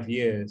 25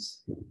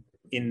 years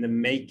in the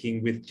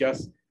making, with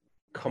just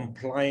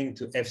complying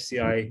to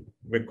FCI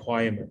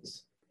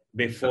requirements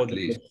before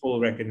the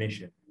full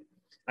recognition.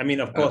 I mean,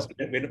 of course,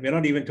 we're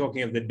not even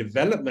talking of the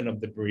development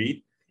of the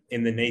breed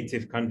in the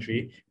native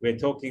country. We're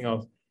talking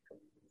of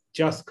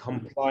just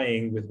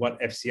complying with what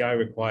FCI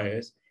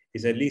requires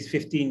is at least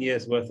 15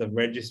 years worth of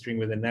registering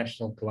with a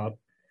national club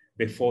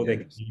before they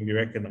can be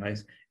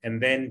recognized,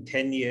 and then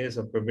 10 years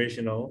of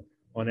provisional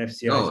on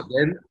FCI. No,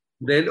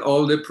 then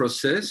all the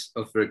process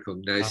of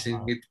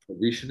recognizing it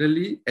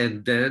provisionally,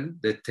 and then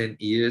the 10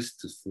 years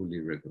to fully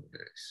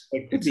recognize.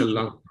 It's a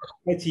long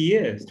process. 30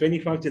 years,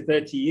 25 to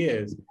 30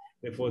 years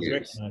before it's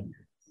recognized.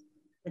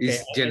 Okay.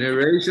 It's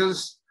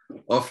generations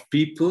of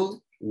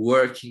people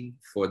working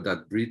for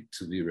that breed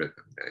to be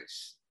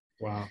recognized.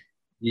 Wow.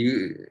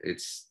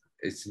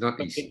 It's not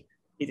easy.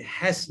 It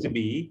has to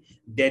be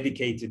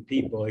dedicated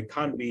people. It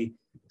can't be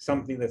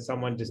something that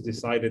someone just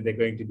decided they're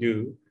going to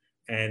do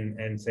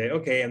and say,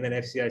 okay, and then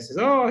FCI says,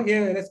 oh,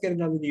 here, let's get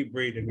another new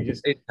breed. And we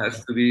just... It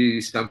has to be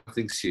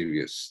something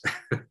serious.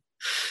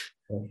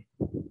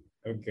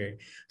 Okay.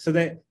 So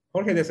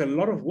Jorge, there's a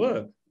lot of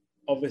work,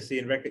 obviously,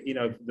 in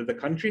that the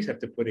countries have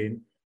to put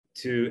in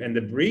and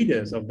the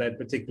breeders of that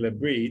particular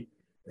breed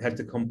have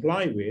to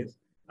comply with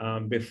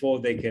before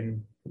they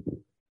can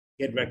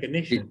get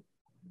recognition.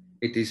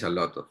 It is a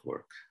lot of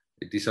work.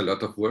 It is a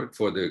lot of work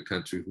for the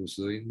country who's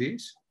doing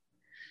this.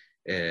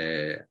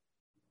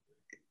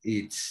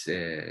 It's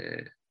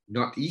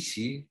not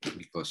easy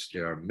because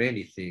there are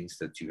many things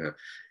that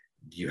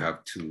you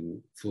have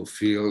to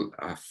fulfill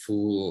a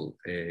full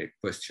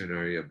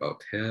questionnaire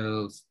about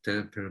health,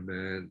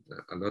 temperament,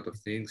 a lot of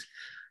things,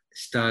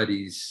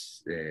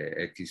 studies,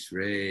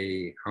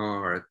 X-ray,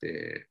 heart,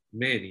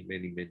 many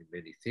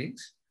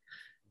things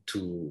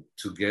to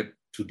get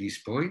to this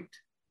point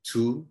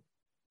to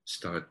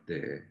start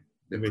the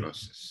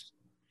process.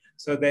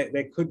 So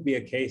there could be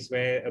a case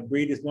where a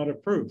breed is not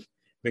approved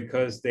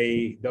because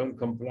they don't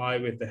comply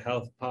with the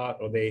health part,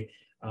 or they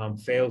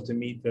fail to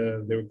meet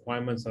the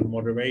requirements on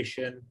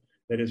moderation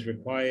that is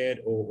required,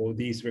 or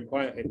these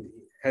require.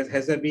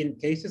 Has there been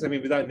cases? I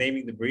mean, without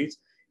naming the breeds,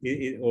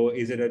 or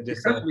is it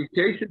just? There has been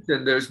cases,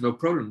 and there's no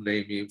problem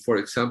naming. For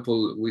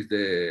example, with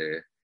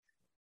the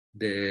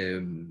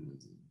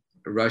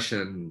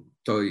Russian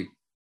toy.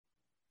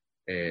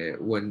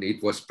 When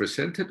it was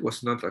presented,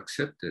 was not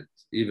accepted,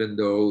 even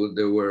though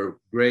there were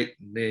great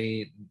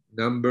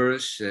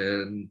numbers,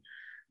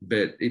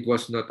 but it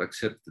was not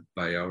accepted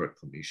by our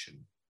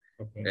commission.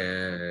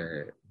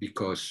 Okay.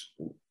 Because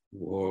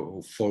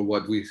for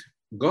what we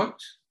got,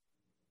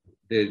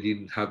 they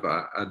didn't have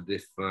a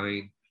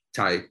defined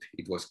type.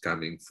 It was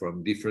coming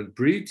from different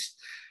breeds,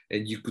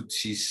 and you could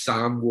see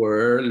some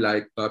were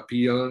like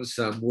papillons,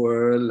 some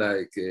were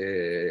like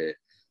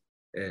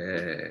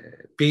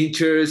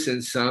pinchers,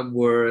 and some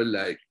were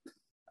like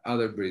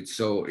other breeds.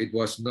 So it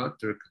was not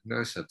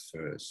recognized at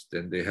first.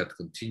 Then they had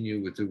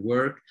continued with the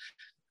work,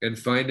 and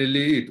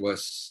finally it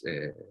was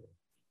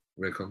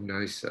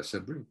recognized as a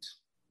breed.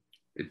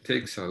 It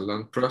takes a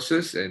long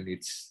process, and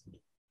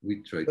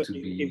we try But to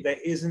be. if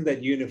there isn't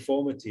that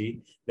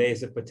uniformity,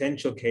 there's a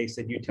potential case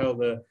that you tell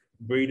the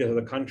breeder or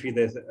the country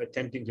that's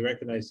attempting to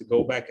recognize to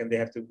go back, and they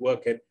have to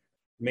work at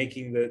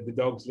making the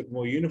dogs look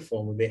more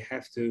uniform. They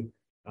have to,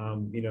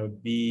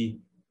 be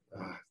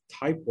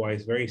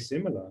type-wise very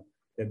similar,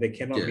 that they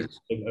cannot Yes.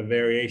 be a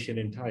variation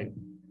in type.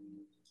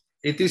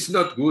 It is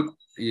not good,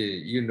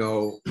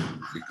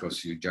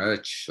 because you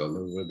judge all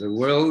over the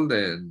world,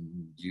 and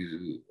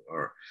you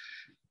are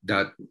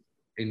that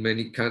in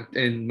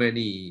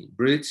many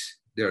breeds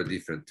there are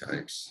different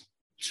types.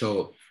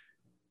 So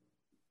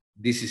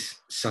this is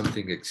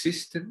something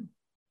existent.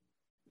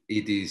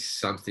 It is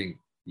something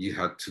you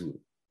have to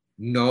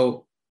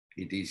know.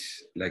 It is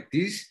like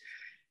this.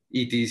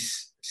 It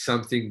is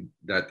something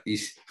that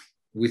is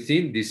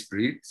within these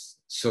breeds.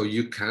 So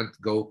you can't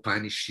go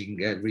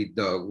punishing every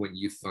dog when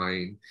you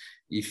find,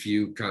 if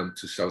you come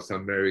to South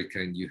America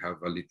and you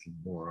have a little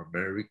more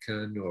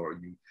American, or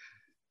you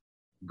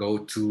go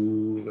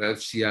to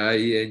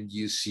FCI and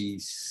you see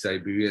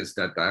Siberians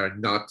that are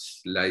not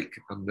like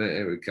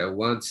America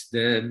wants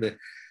them.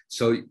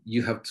 So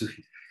you have to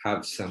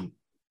have some,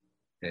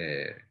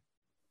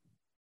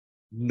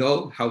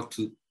 know how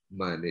to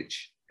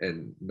manage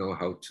and know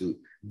how to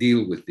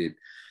deal with it.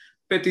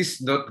 But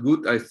it's not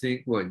good, I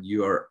think, when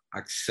you are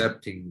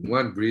accepting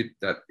one breed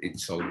that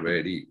it's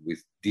already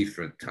with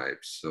different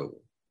types.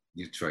 So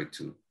you try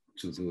to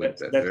do it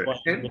better.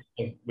 That's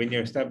why when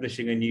you're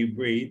establishing a new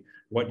breed,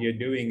 what you're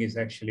doing is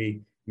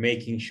actually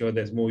making sure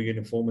there's more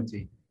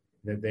uniformity.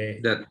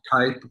 That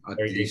type, at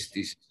least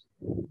this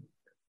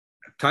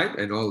type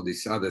and all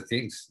these other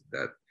things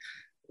that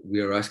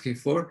we are asking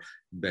for,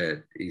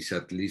 but is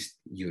at least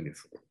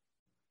uniform.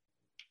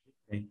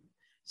 Okay.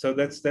 So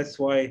that's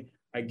why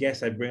I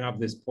guess I bring up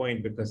this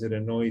point, because it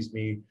annoys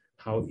me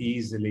how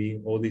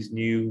easily all these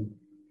new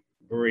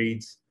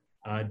breeds,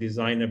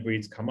 designer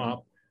breeds come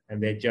up,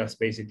 and they're just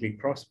basically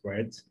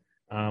crossbreds.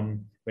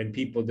 When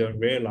people don't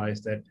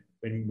realize that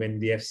when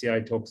the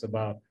FCI talks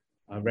about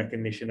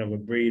recognition of a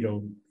breed,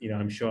 or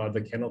I'm sure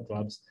other kennel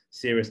clubs,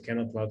 serious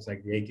kennel clubs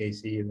like the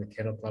AKC and the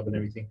Kennel Club and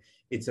everything,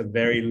 it's a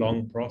very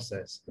long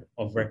process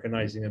of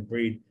recognizing a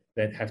breed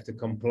that have to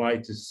comply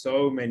to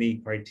so many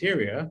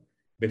criteria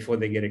before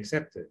they get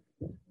accepted.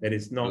 That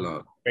it's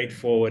not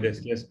straightforward as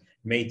just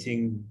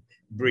mating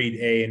breed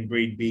A and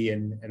breed B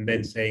and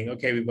then saying,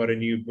 okay, we've got a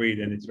new breed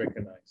and it's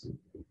recognized.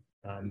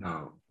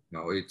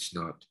 No, it's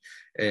not.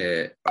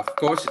 Of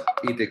course,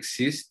 it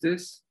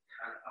exists,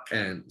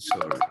 and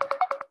sorry.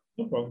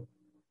 No problem.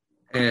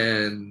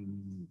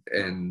 And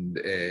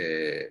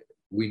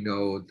we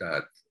know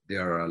that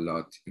there are a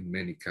lot in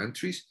many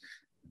countries,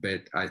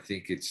 but I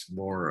think it's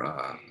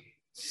more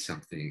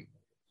something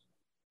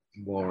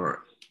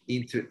more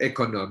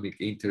economic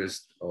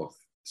interest of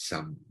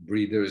some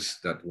breeders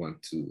that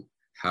want to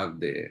have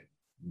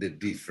the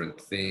different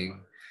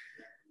thing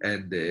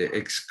and the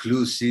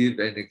exclusive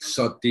and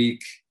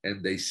exotic,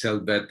 and they sell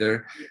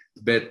better,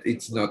 but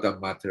it's not a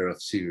matter of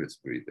serious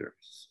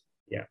breeders.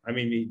 Yeah, I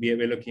mean,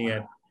 we're looking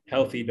at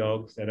healthy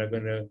dogs that are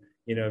going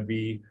to,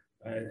 be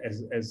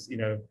as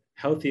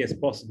healthy as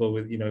possible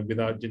with,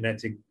 without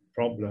genetic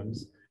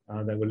problems,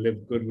 that will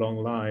live good, long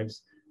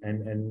lives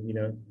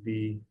and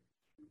be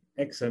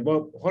excellent.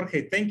 Well,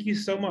 Jorge, thank you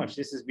so much.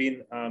 This has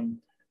been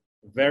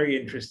very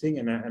interesting,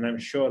 and I'm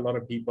sure a lot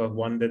of people have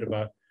wondered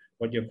about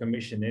what your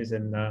commission is,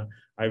 and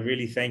I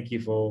really thank you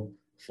for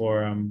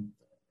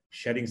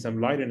shedding some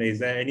light on it. Is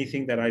there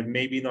anything that I've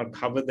maybe not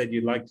covered that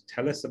you'd like to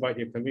tell us about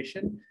your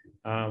commission,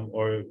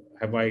 or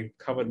have I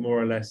covered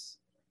more or less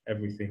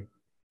everything?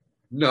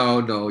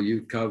 No,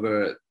 you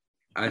covered,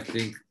 I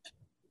think,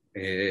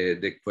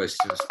 the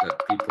questions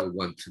that people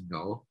want to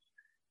know.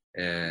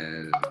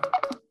 And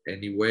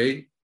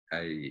anyway,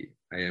 I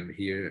am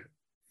here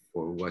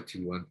for what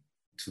you want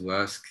to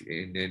ask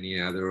in any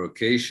other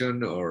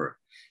occasion, or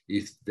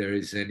if there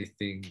is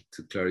anything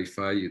to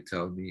clarify, you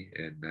tell me,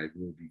 and I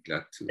will be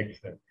glad to.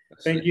 Excellent.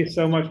 Thank you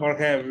so much,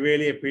 Jorge. I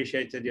really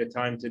appreciated your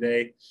time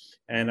today,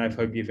 and I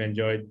hope you've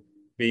enjoyed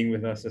being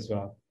with us as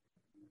well.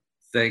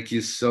 Thank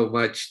you so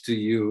much to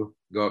you,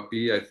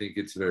 Gopi. I think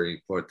it's very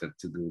important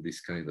to do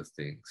these kind of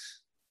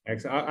things.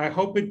 Excellent. I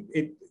hope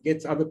it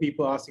gets other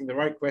people asking the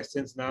right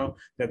questions now,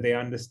 that they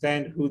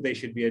understand who they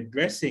should be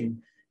addressing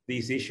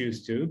these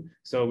issues to.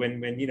 So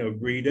when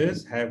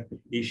breeders have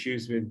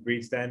issues with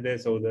breed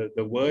standards, or the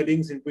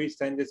wordings in breed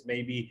standards,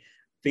 maybe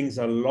things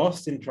are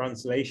lost in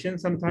translation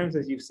sometimes,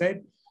 as you've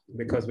said,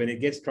 because when it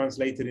gets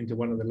translated into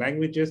one of the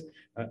languages,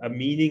 a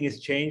meaning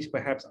is changed,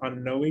 perhaps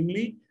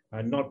unknowingly,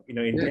 not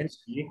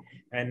intentionally,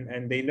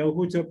 and they know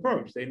who to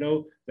approach. They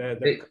know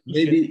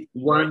maybe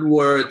one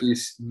word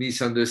is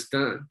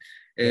misunderstood.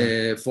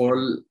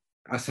 For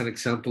as an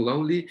example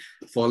only,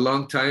 for a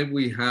long time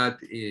we had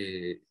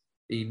in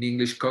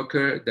English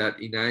Cocker that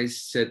in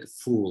eyes said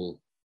full.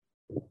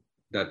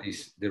 That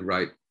is the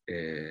right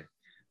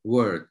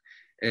word.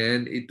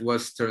 And it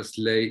was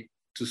translated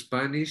to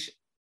Spanish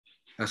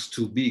as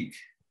too big,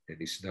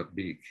 and it's not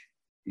big.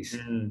 It's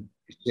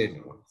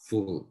general,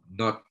 full,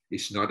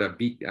 it's not a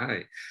big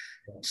eye.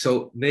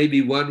 So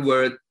maybe one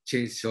word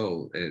changed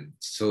all, and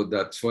so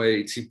that's why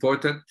it's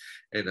important.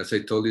 And as I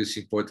told you, it's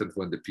important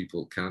when the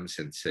people comes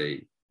and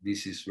say,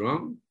 this is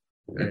wrong,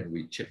 and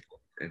we check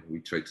and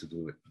we try to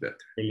do it better.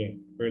 Brilliant,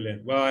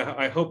 brilliant. Well,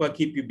 I hope I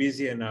keep you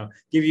busier now,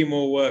 give you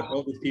more work.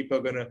 All these people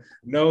are gonna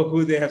know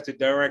who they have to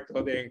direct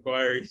all their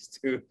inquiries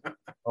to.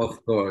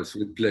 Of course,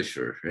 with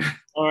pleasure.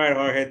 All right,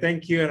 Jorge,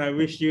 thank you. And I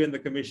wish you and the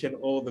commission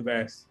all the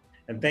best.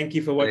 And thank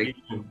you for what you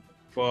do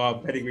for our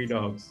Pedigree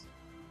Dogs.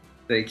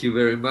 Thank you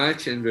very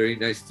much, and very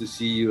nice to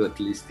see you at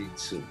least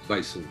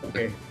by Zoom.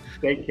 Okay,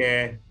 take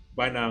care.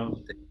 Bye now.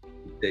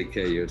 Take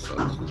care of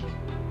yourself.